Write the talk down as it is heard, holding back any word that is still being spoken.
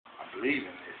believe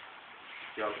in this.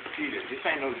 Y'all can see this. This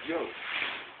ain't no joke.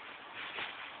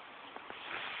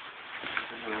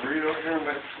 This is a real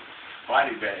human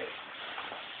body bag.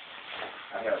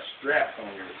 I have straps on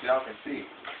here, so y'all can see.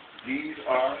 These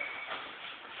are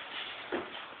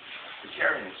the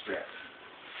carrying straps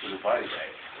for the body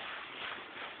bag.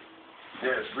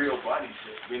 There's real bodies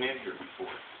that's been in here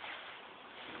before.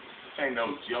 This ain't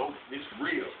no joke. It's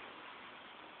real.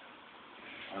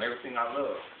 On everything I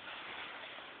love.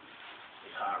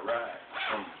 It's how I ride.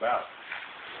 I'm about.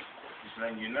 Just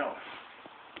letting you know.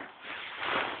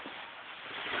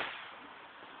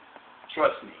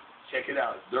 Trust me. Check it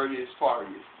out. Dirty as far as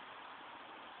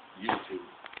YouTube.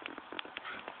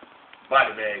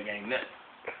 Body bag ain't nothing.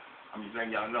 I'm just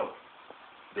letting y'all know.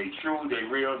 They true, they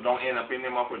real. Don't end up in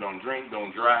them up or don't drink,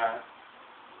 don't drive.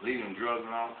 Leave them drugs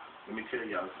alone. Let me tell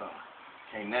y'all something.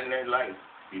 Ain't nothing in that life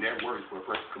be that worse for a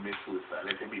person to commit suicide.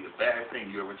 That could be the baddest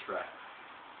thing you ever tried.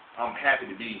 I'm happy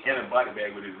to be in a body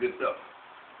bag with it zipped up,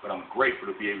 but I'm grateful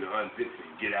to be able to unzip it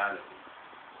and get out of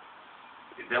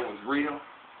it. If that was real,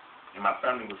 and my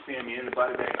family was seeing me in the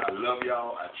body bag, I love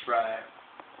y'all, I tried,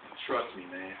 and trust me,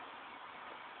 man.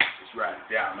 Just ride it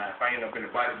down, man. If I end up in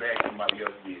the body bag, somebody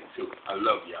else did too. I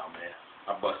love y'all, man.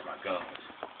 I bust my guns.